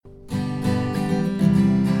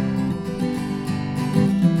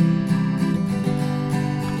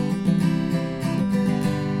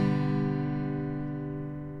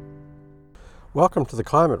Welcome to the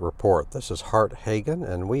Climate Report. This is Hart Hagen,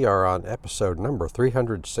 and we are on episode number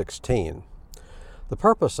 316. The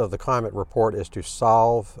purpose of the Climate Report is to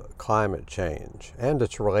solve climate change and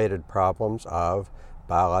its related problems of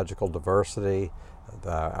biological diversity,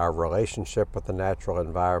 our relationship with the natural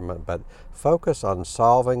environment, but focus on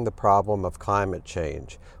solving the problem of climate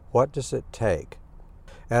change. What does it take?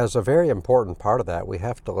 As a very important part of that, we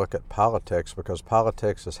have to look at politics, because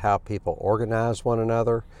politics is how people organize one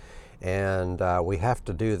another. And we have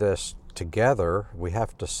to do this together. We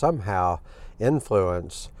have to somehow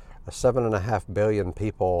influence 7.5 billion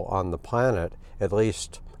people on the planet, at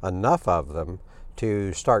least enough of them,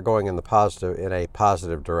 to start going in a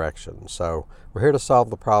positive direction. So we're here to solve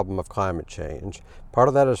the problem of climate change. Part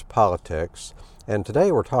of that is politics. And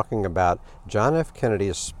today we're talking about John F.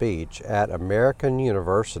 Kennedy's speech at American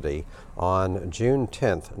University on June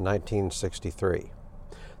 10th, 1963.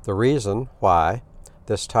 The reason why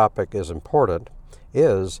this topic is important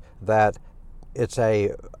is that it's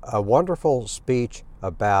a wonderful speech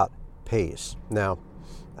about peace. Now,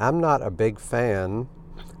 I'm not a big fan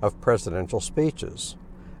of presidential speeches.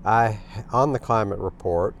 On the Climate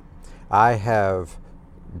Report, I have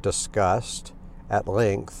discussed at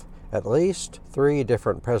length at least 3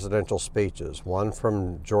 different presidential speeches. One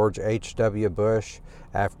from George H.W. Bush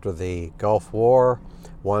after the Gulf War,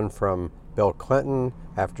 one from Bill Clinton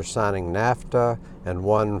after signing NAFTA, and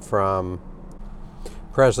one from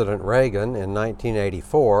President Reagan in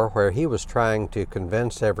 1984, where he was trying to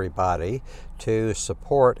convince everybody to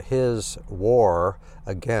support his war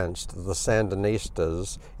against the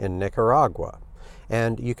Sandinistas in Nicaragua.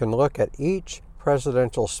 And you can look at each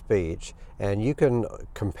presidential speech and you can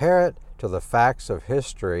compare it to the facts of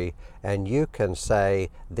history, and you can say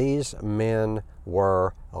these men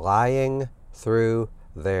were lying through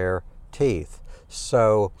their teeth.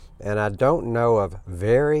 So, and I don't know of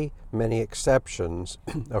very many exceptions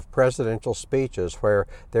of presidential speeches where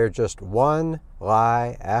they're just one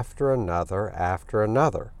lie after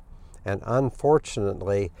another. And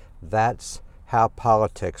unfortunately, that's how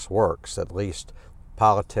politics works, at least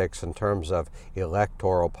politics in terms of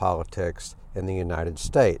electoral politics in the United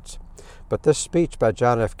States. But this speech by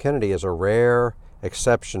John F. Kennedy is a rare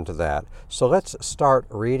exception to that. So let's start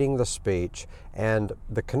reading the speech and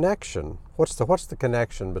the connection. What's the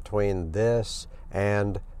connection between this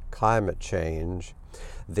and climate change?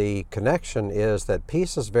 The connection is that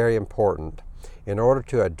peace is very important. In order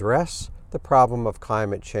to address the problem of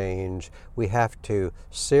climate change, we have to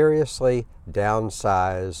seriously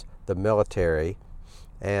downsize the military,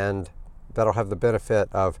 and that'll have the benefit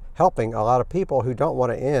of helping a lot of people who don't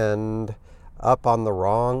want to end up on the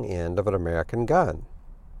wrong end of an American gun.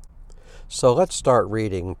 So let's start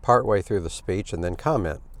reading partway through the speech and then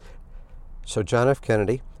comment. So John F.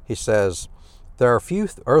 Kennedy, he says, there are few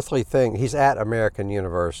earthly things, he's at American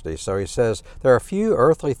University, so he says, there are few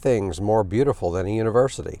earthly things more beautiful than a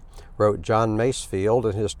university, wrote John Masefield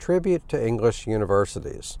in his tribute to English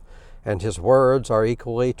universities. And his words are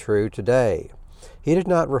equally true today. He did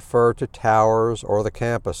not refer to towers or the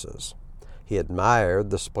campuses. He admired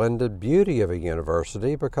the splendid beauty of a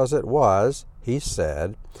university because it was, he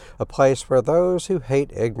said, a place where those who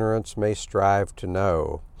hate ignorance may strive to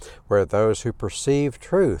know, where those who perceive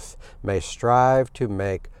truth may strive to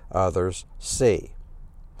make others see.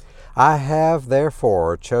 I have,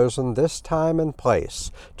 therefore, chosen this time and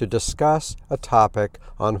place to discuss a topic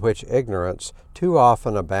on which ignorance too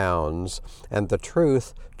often abounds and the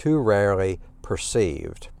truth too rarely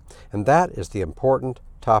perceived. And that is the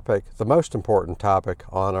most important topic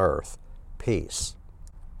on earth, peace.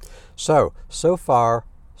 So far,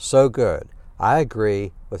 so good. I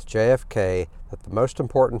agree with JFK that the most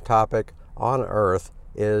important topic on earth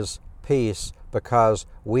is peace, because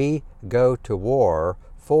we go to war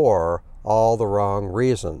for all the wrong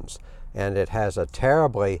reasons, and it has a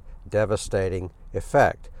terribly devastating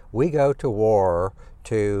effect. We go to war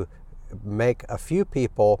to make a few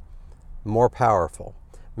people more powerful,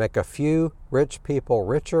 make a few rich people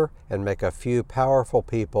richer, and make a few powerful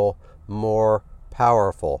people more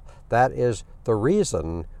powerful. That is the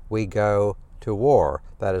reason we go to war.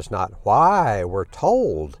 That is not why we're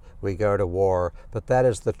told we go to war, but that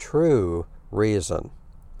is the true reason.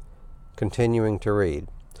 Continuing to read.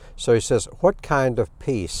 So he says, what kind of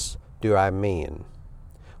peace do I mean?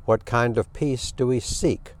 What kind of peace do we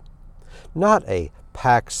seek? Not a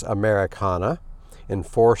Pax Americana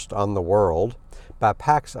enforced on the world. By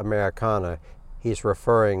Pax Americana, he's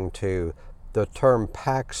referring to the term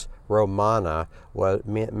Pax Romana,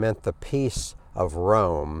 meant the peace of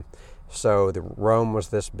Rome. So Rome was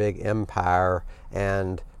this big empire,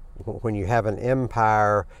 and when you have an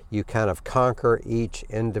empire, you kind of conquer each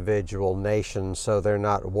individual nation so they're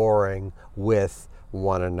not warring with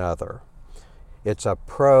one another. It's a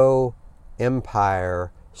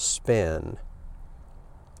pro-empire spin.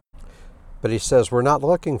 But he says we're not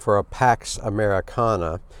looking for a Pax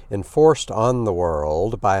Americana enforced on the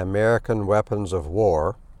world by American weapons of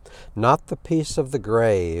war, not the peace of the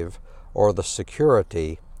grave or the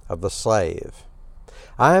security of the slave.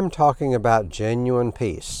 I am talking about genuine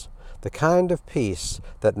peace, the kind of peace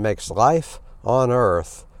that makes life on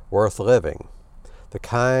earth worth living, the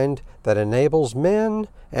kind that enables men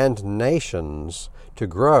and nations to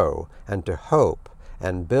grow and to hope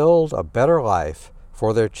and build a better life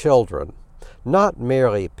for their children, not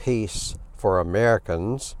merely peace for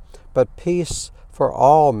Americans, but peace for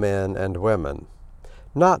all men and women,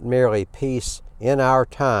 not merely peace in our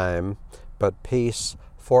time, but peace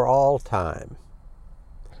for all time.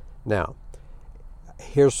 Now,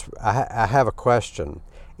 I have a question.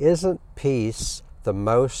 Isn't peace the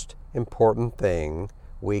most important thing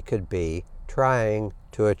we could be trying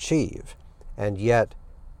to achieve? And yet,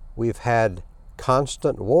 we've had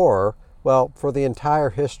constant war, well, for the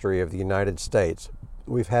entire history of the United States.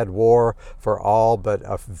 We've had war for all but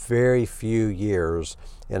a very few years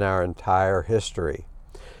in our entire history.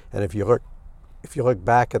 And if you look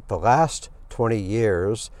back at the last 20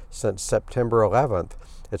 years since September 11th,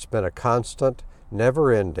 it's been a constant,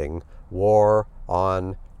 never-ending war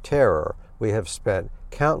on terror. We have spent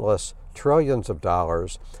countless trillions of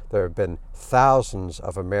dollars. There have been thousands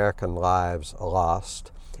of American lives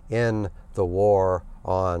lost in the war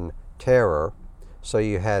on terror. So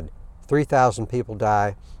you had 3,000 people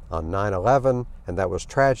die on 9/11, and that was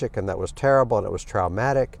tragic, and that was terrible, and it was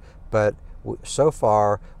traumatic. But so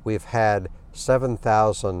far, we've had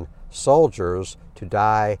 7,000 soldiers to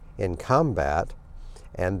die in combat,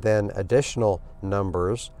 and then additional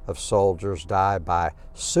numbers of soldiers die by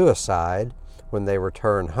suicide when they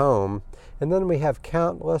return home. And then we have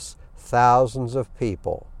countless thousands of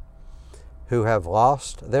people who have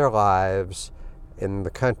lost their lives in the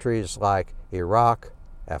countries like Iraq,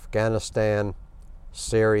 Afghanistan,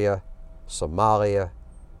 Syria, Somalia,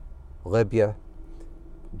 Libya,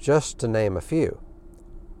 just to name a few.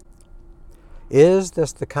 Is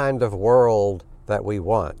this the kind of world that we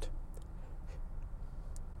want?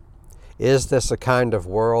 Is this a kind of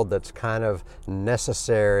world that's kind of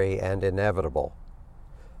necessary and inevitable?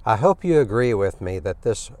 I hope you agree with me that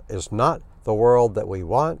this is not the world that we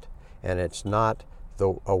want, and it's not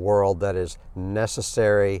a world that is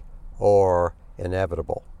necessary or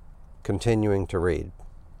inevitable. Continuing to read.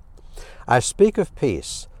 I speak of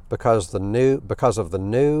peace because of the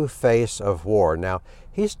new face of war. Now,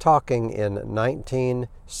 he's talking in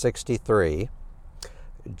 1963.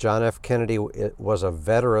 John F. Kennedy was a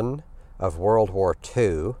veteran of World War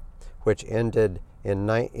II, which ended in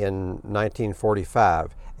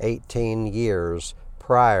 1945, 18 years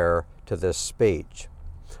prior to this speech.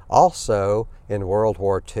 Also, in World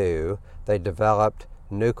War II, they developed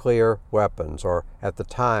nuclear weapons, or at the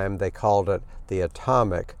time they called it the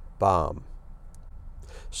atomic bomb.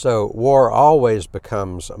 So war always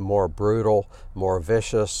becomes more brutal, more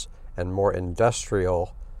vicious, and more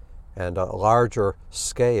industrial, and a larger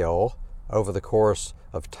scale over the course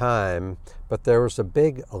of time. But there was a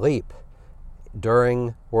big leap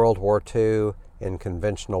during World War II in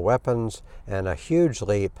conventional weapons, and a huge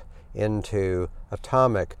leap into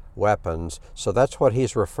atomic weapons. So that's what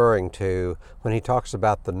he's referring to when he talks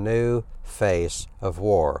about the new face of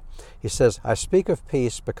war. He says, I speak of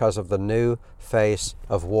peace because of the new face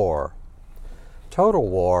of war. Total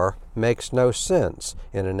war makes no sense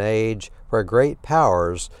in an age where great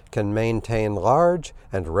powers can maintain large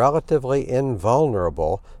and relatively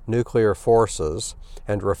invulnerable nuclear forces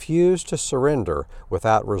and refuse to surrender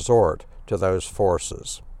without resort to those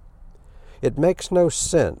forces. It makes no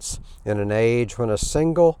sense in an age when a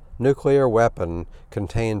single nuclear weapon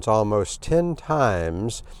contains almost 10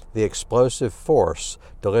 times the explosive force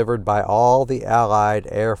delivered by all the Allied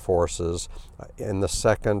air forces in the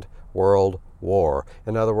Second World War.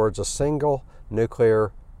 In other words, a single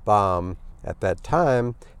nuclear bomb at that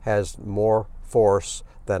time has more force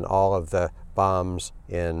than all of the bombs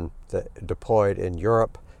deployed in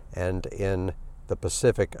Europe and in the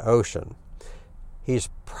Pacific Ocean. He's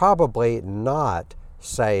probably not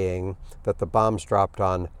saying that the bombs dropped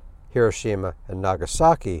on Hiroshima and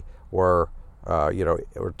Nagasaki were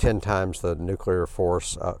 10 times the nuclear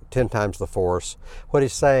force, 10 times the force. What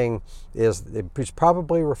he's saying is he's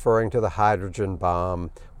probably referring to the hydrogen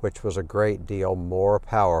bomb, which was a great deal more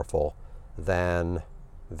powerful than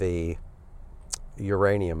the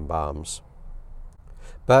uranium bombs.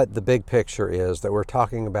 But the big picture is that we're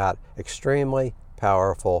talking about extremely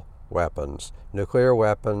powerful weapons. Nuclear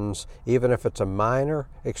weapons, even if it's a minor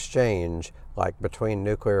exchange like between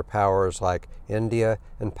nuclear powers like India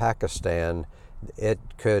and Pakistan, it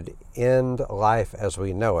could end life as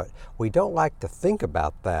we know it. We don't like to think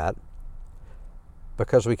about that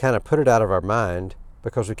because we kind of put it out of our mind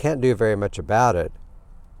because we can't do very much about it.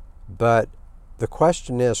 But the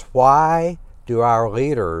question is, why do our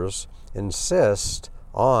leaders insist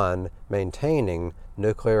on maintaining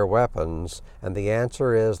nuclear weapons? And the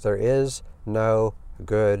answer is there is no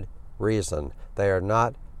good reason. They are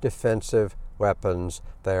not defensive weapons.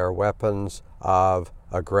 They are weapons of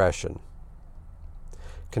aggression.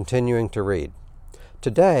 Continuing to read.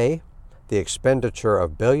 Today, the expenditure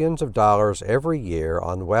of billions of dollars every year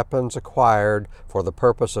on weapons acquired for the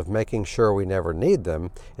purpose of making sure we never need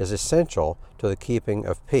them is essential to the keeping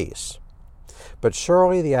of peace. But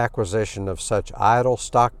surely the acquisition of such idle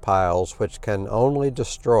stockpiles which can only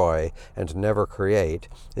destroy and never create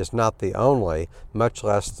is not the only, much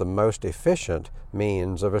less the most efficient,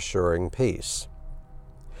 means of assuring peace.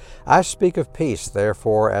 I speak of peace,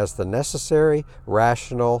 therefore, as the necessary,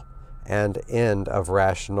 rational, and end of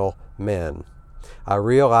rational men. I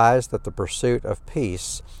realize that the pursuit of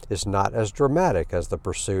peace is not as dramatic as the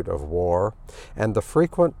pursuit of war, and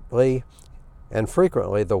frequently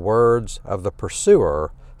the words of the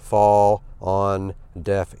pursuer fall on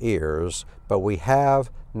deaf ears, but we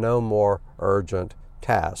have no more urgent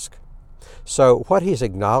task. So what he's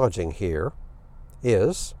acknowledging here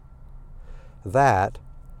is that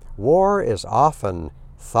war is often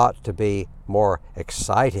thought to be more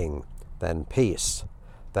exciting than peace.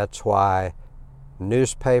 That's why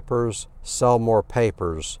newspapers sell more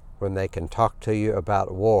papers when they can talk to you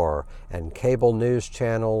about war, and cable news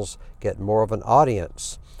channels get more of an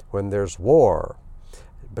audience when there's war,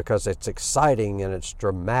 because it's exciting and it's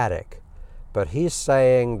dramatic. But he's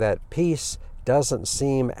saying that peace doesn't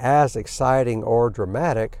seem as exciting or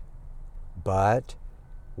dramatic, but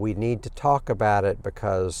we need to talk about it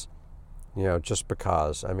because, just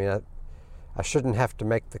because. I mean, I shouldn't have to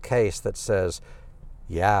make the case that says,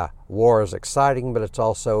 yeah, war is exciting, but it's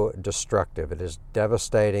also destructive. It is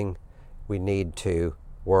devastating. We need to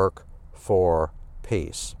work for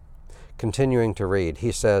peace. Continuing to read,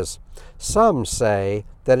 he says, some say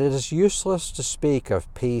that it is useless to speak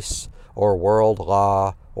of peace or world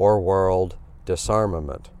law or world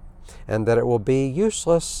disarmament, and that it will be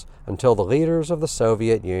useless until the leaders of the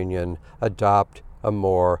Soviet Union adopt a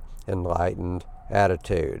more enlightened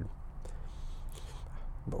attitude.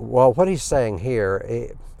 Well, what he's saying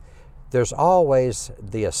here, there's always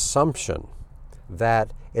the assumption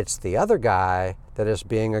that it's the other guy that is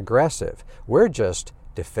being aggressive. We're just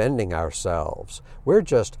defending ourselves. We're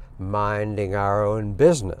just minding our own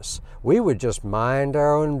business. We would just mind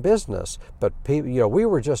our own business, but we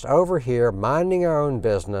were just over here minding our own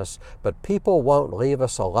business, but people won't leave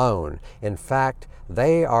us alone. In fact,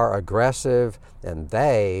 they are aggressive and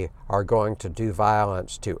they are going to do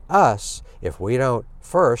violence to us if we don't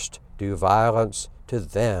first do violence to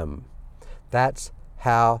them. That's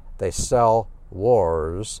how they sell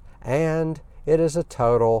wars, and it is a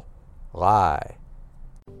total lie.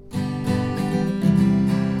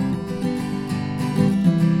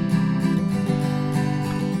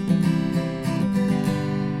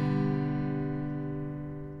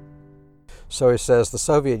 So he says the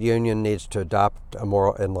Soviet Union needs to adopt a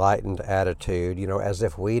more enlightened attitude, as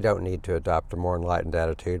if we don't need to adopt a more enlightened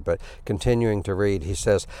attitude. But continuing to read, he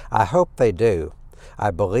says, I hope they do.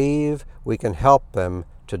 I believe we can help them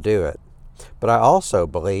to do it. But I also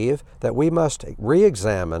believe that we must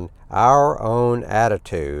re-examine our own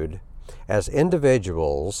attitude as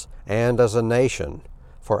individuals and as a nation,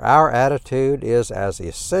 for our attitude is as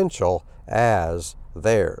essential as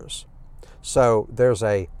theirs. So there's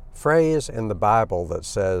a phrase in the Bible that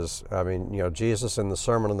says, Jesus in the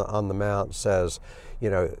Sermon on the Mount says,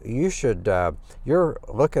 you're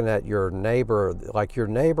looking at your neighbor like your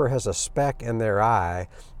neighbor has a speck in their eye,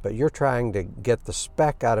 but you're trying to get the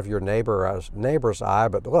speck out of your neighbor's eye.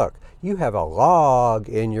 But look, you have a log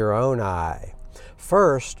in your own eye.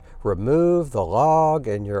 First, remove the log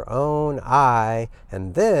in your own eye,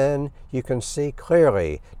 and then you can see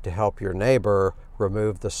clearly to help your neighbor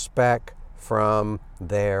remove the speck from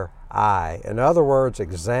their eye. In other words,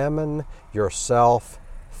 examine yourself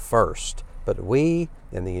first. But we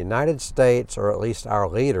in the United States, or at least our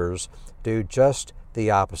leaders, do just the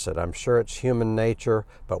opposite. I'm sure it's human nature,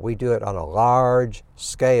 but we do it on a large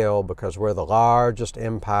scale because we're the largest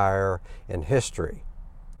empire in history.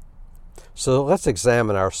 So let's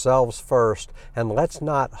examine ourselves first, and let's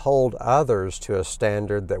not hold others to a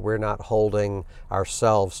standard that we're not holding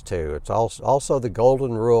ourselves to. It's also the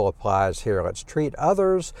golden rule applies here. Let's treat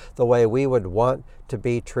others the way we would want to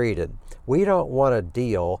be treated. We don't want to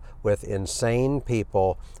deal with insane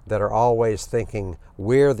people that are always thinking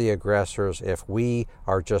we're the aggressors if we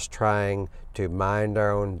are just trying to mind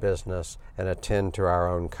our own business and attend to our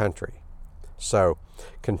own country. So,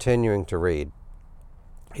 continuing to read.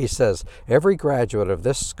 He says, every graduate of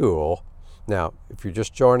this school, now, if you're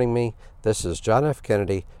just joining me, this is John F.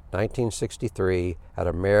 Kennedy, 1963, at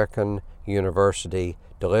American University,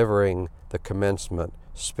 delivering the commencement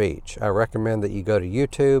speech. I recommend that you go to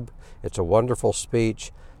YouTube. It's a wonderful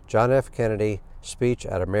speech. John F. Kennedy, speech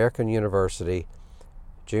at American University,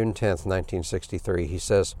 June 10th, 1963. He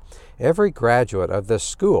says, every graduate of this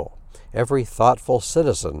school, every thoughtful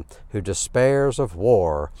citizen who despairs of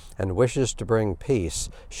war and wishes to bring peace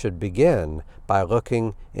should begin by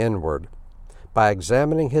looking inward, by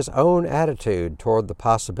examining his own attitude toward the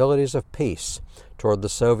possibilities of peace, toward the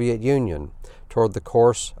Soviet Union, toward the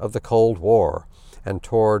course of the Cold War, and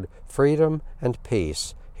toward freedom and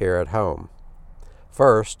peace here at home.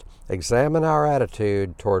 First, examine our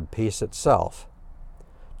attitude toward peace itself.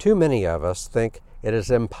 Too many of us think it is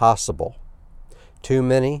impossible. Too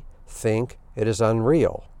many think it is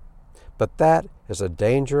unreal. But that is a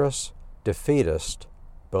dangerous, defeatist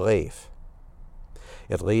belief.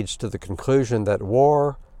 It leads to the conclusion that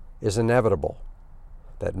war is inevitable,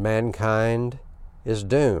 that mankind is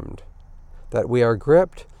doomed, that we are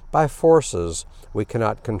gripped by forces we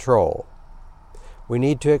cannot control. We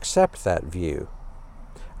need to accept that view.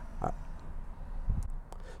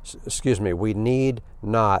 We need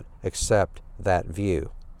not accept that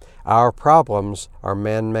view. Our problems are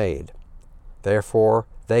man-made. Therefore,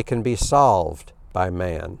 they can be solved by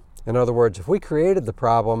man. In other words, if we created the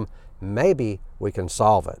problem, maybe we can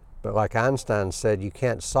solve it. But like Einstein said, you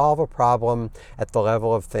can't solve a problem at the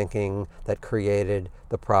level of thinking that created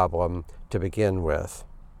the problem to begin with.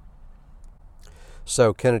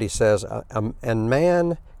 So Kennedy says, and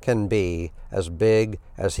man can be as big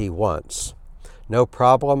as he wants. No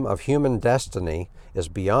problem of human destiny is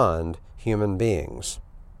beyond human beings.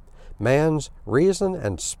 Man's reason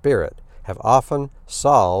and spirit have often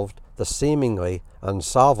solved the seemingly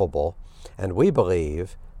unsolvable, and we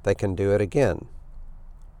believe they can do it again.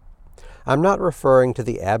 I'm not referring to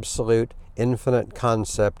the absolute, infinite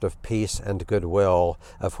concept of peace and goodwill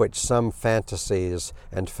of which some fantasies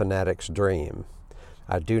and fanatics dream.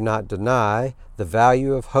 I do not deny the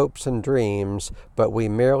value of hopes and dreams, but we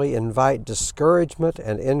merely invite discouragement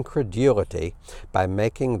and incredulity by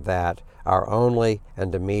making that our only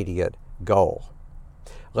and immediate goal.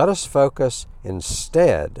 Let us focus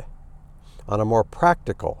instead on a more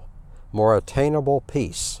practical, more attainable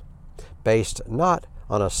peace, based not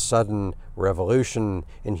on a sudden revolution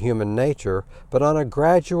in human nature, but on a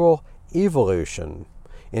gradual evolution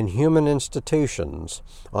in human institutions,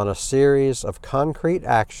 on a series of concrete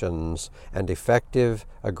actions and effective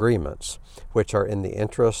agreements which are in the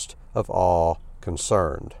interest of all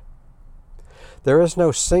concerned. There is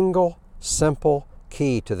no single, simple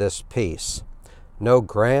key to this peace, no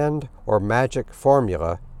grand or magic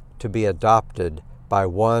formula to be adopted by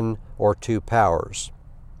one or two powers.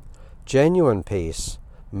 Genuine peace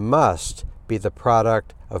must be the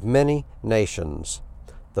product of many nations,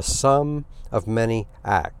 the sum of many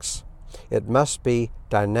acts. It must be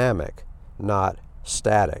dynamic, not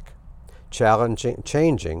static,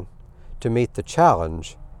 changing to meet the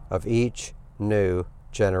challenge of each new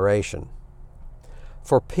generation.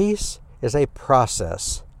 For peace is a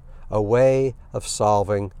process, a way of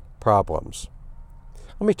solving problems.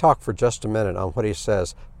 Let me talk for just a minute on what he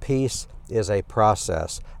says. Peace is a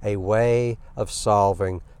process, a way of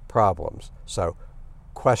solving problems. So,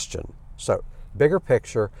 question. So, bigger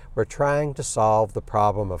picture, we're trying to solve the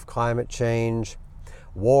problem of climate change.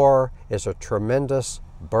 War is a tremendous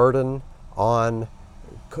burden on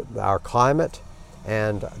our climate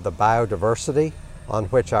and the biodiversity on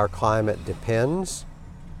which our climate depends.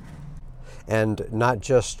 And not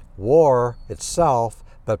just war itself,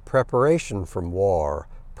 but preparation from war,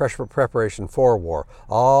 preparation for war,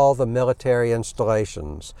 all the military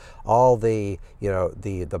installations, all the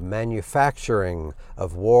manufacturing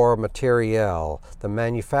of war materiel, the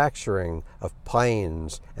manufacturing of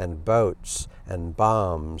planes and boats and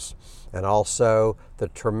bombs, and also the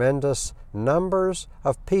tremendous numbers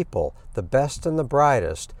of people, the best and the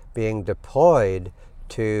brightest, being deployed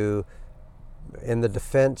in the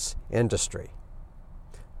defense industry.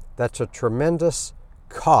 That's a tremendous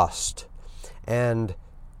cost, and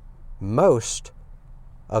most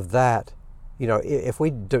of that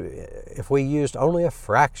if we used only a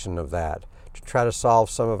fraction of that to try to solve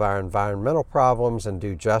some of our environmental problems and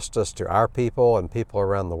do justice to our people and people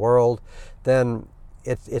around the world, then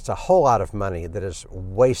it's a whole lot of money that is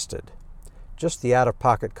wasted. Just the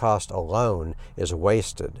out-of-pocket cost alone is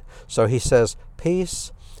wasted. So he says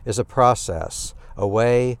peace is a process, a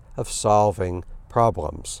way of solving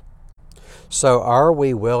problems. So are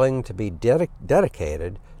we willing to be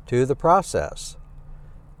dedicated to the process?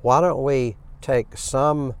 Why don't we take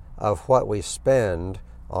some of what we spend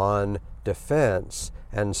on defense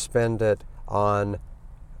and spend it on,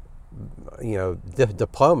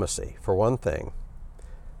 diplomacy, for one thing?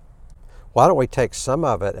 Why don't we take some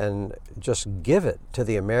of it and just give it to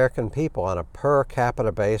the American people on a per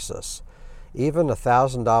capita basis? Even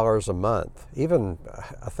 $1,000 a month, even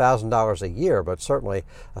 $1,000 a year, but certainly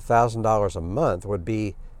 $1,000 a month would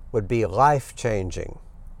be life-changing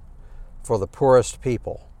for the poorest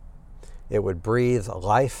people. It would breathe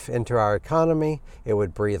life into our economy. It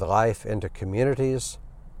would breathe life into communities.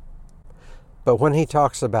 But when he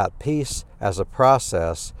talks about peace as a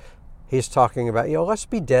process, he's talking about, let's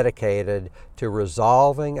be dedicated to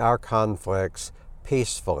resolving our conflicts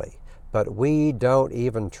peacefully. But we don't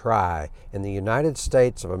even try. In the United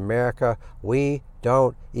States of America, we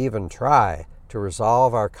don't even try to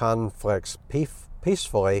resolve our conflicts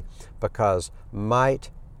peacefully because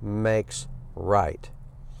might makes right.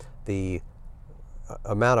 The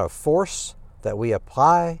amount of force that we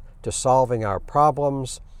apply to solving our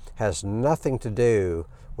problems has nothing to do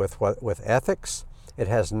with ethics. It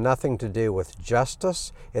has nothing to do with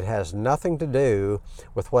justice. It has nothing to do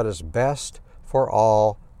with what is best for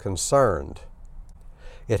all concerned.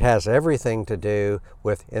 It has everything to do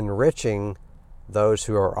with enriching those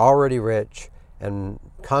who are already rich and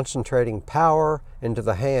concentrating power into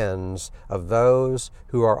the hands of those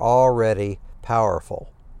who are already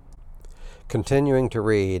powerful. Continuing to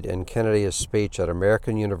read in Kennedy's speech at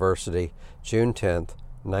American University, June 10th,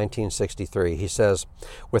 1963, he says,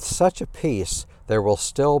 "With such a peace, there will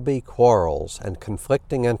still be quarrels and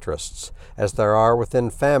conflicting interests as there are within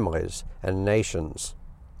families and nations.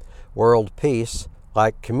 World peace,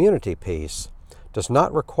 like community peace, does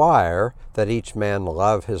not require that each man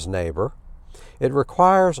love his neighbor. It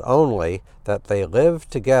requires only that they live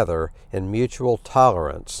together in mutual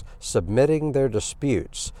tolerance, submitting their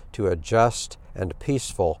disputes to a just and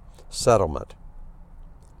peaceful settlement."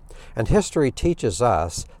 And history teaches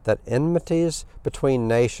us that enmities between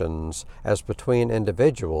nations, as between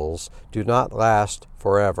individuals, do not last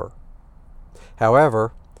forever.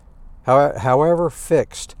 However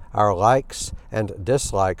fixed our likes and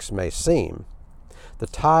dislikes may seem, the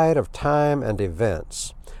tide of time and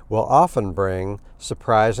events will often bring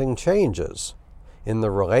surprising changes in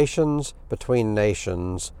the relations between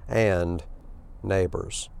nations and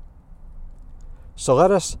neighbors. So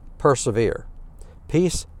let us persevere.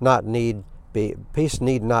 Peace need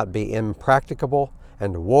not be impracticable,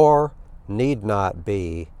 and war need not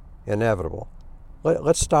be inevitable.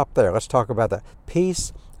 Let's stop there. Let's talk about that.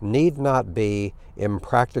 Peace need not be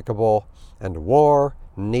impracticable, and war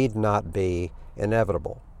need not be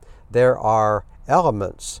inevitable. There are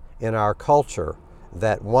elements in our culture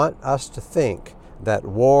that want us to think that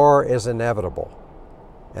war is inevitable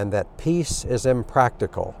and that peace is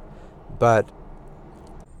impractical. But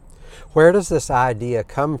where does this idea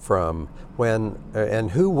come from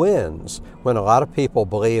and who wins when a lot of people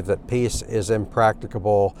believe that peace is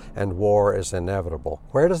impracticable and war is inevitable?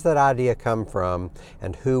 Where does that idea come from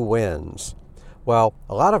and who wins? Well,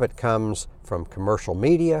 a lot of it comes from commercial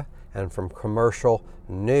media and from commercial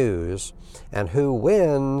news, and who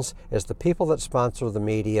wins is the people that sponsor the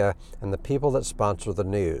media and the people that sponsor the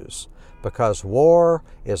news, because war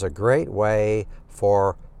is a great way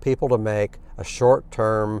for people to make a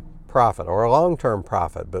short-term profit or a long-term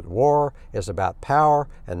profit, but war is about power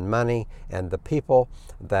and money, and the people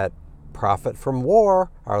that profit from war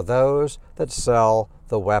are those that sell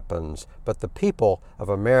the weapons. But the people of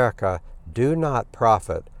America do not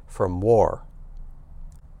profit from war.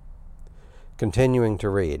 Continuing to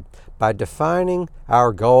read, by defining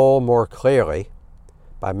our goal more clearly,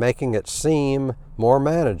 by making it seem more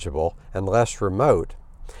manageable and less remote,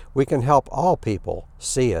 we can help all people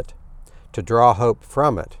see it, to draw hope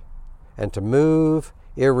from it, and to move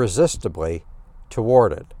irresistibly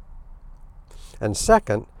toward it. And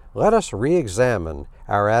second, let us re-examine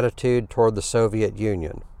our attitude toward the Soviet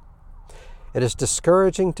Union. It is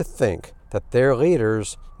discouraging to think that their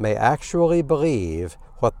leaders may actually believe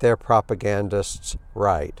what their propagandists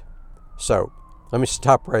write. So, let me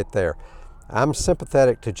stop right there. I'm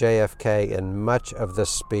sympathetic to JFK in much of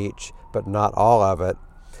this speech, but not all of it.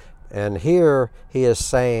 And here he is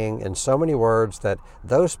saying in so many words that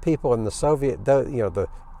those people in the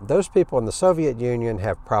those people in the Soviet Union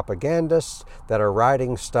have propagandists that are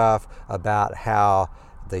writing stuff about how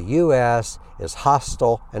the U.S. is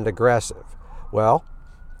hostile and aggressive. Well,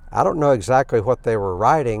 I don't know exactly what they were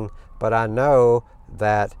writing, but I know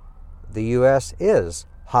that the U.S. is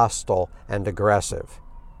hostile and aggressive.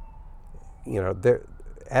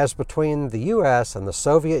 As between the U.S. and the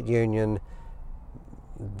Soviet Union,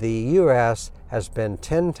 the U.S. has been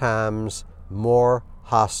 10 times more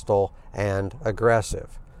hostile and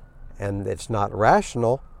aggressive. And it's not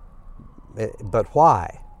rational, but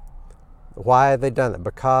why? Why have they done it?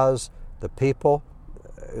 Because the people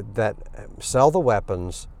that sell the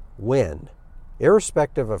weapons win.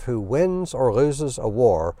 Irrespective of who wins or loses a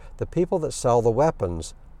war, the people that sell the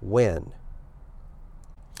weapons win.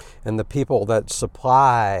 And the people that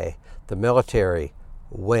supply the military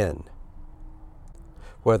win.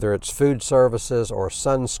 Whether it's food services or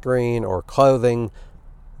sunscreen or clothing,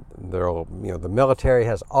 the military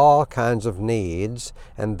has all kinds of needs,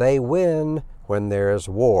 and they win when there is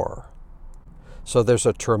war. So there's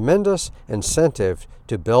a tremendous incentive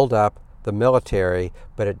to build up the military,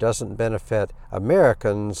 but it doesn't benefit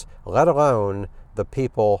Americans, let alone the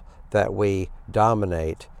people that we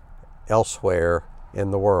dominate elsewhere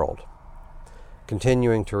in the world.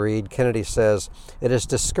 Continuing to read, Kennedy says, "It is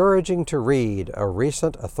discouraging to read a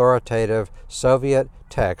recent authoritative Soviet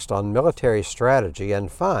text on military strategy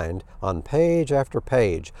and find, on page after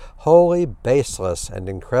page, wholly baseless and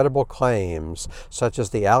incredible claims, such as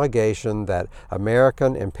the allegation that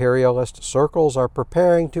American imperialist circles are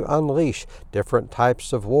preparing to unleash different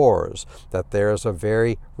types of wars, that there is a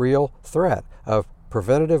very real threat of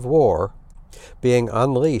preventative war being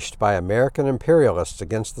unleashed by American imperialists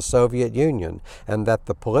against the Soviet Union, and that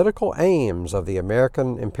the political aims of the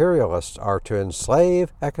American imperialists are to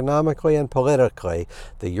enslave economically and politically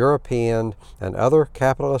the European and other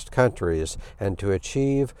capitalist countries and to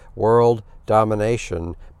achieve world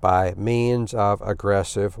domination by means of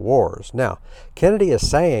aggressive wars." Now, Kennedy is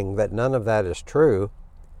saying that none of that is true.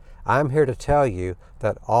 I'm here to tell you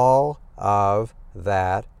that all of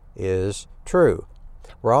that is true.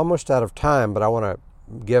 We're almost out of time, but I want to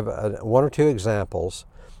give one or two examples.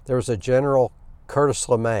 There was a General Curtis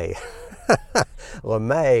LeMay.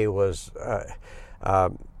 LeMay was,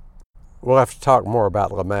 we'll have to talk more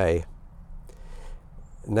about LeMay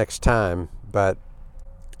next time, but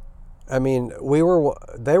I mean,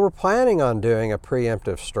 they were planning on doing a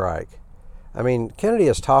preemptive strike. I mean, Kennedy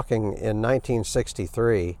is talking in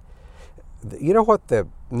 1963. You know what the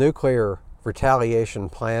nuclear retaliation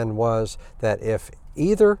plan was? That if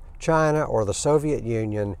either China or the Soviet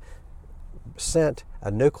Union sent a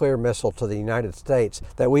nuclear missile to the United States,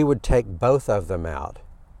 that we would take both of them out.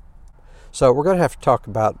 So we're going to have to talk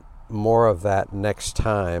about more of that next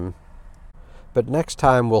time. But next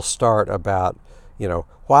time we'll start about,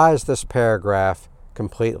 why is this paragraph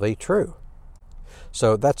completely true?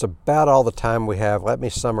 So that's about all the time we have. Let me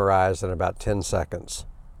summarize in about 10 seconds.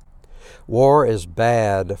 War is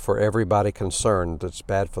bad for everybody concerned. It's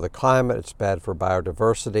bad for the climate, it's bad for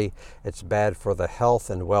biodiversity, it's bad for the health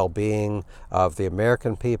and well-being of the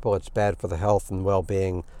American people, it's bad for the health and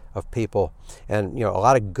well-being of people. And, a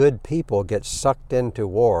lot of good people get sucked into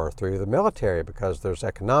war through the military because there's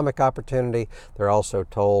economic opportunity. They're also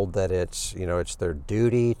told that it's their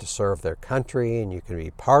duty to serve their country, and you can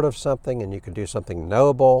be part of something and you can do something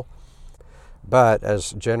noble. But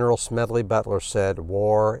as General Smedley Butler said,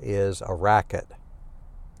 war is a racket.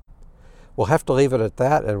 We'll have to leave it at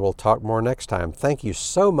that, and we'll talk more next time. Thank you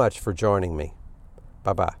so much for joining me.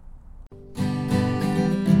 Bye-bye.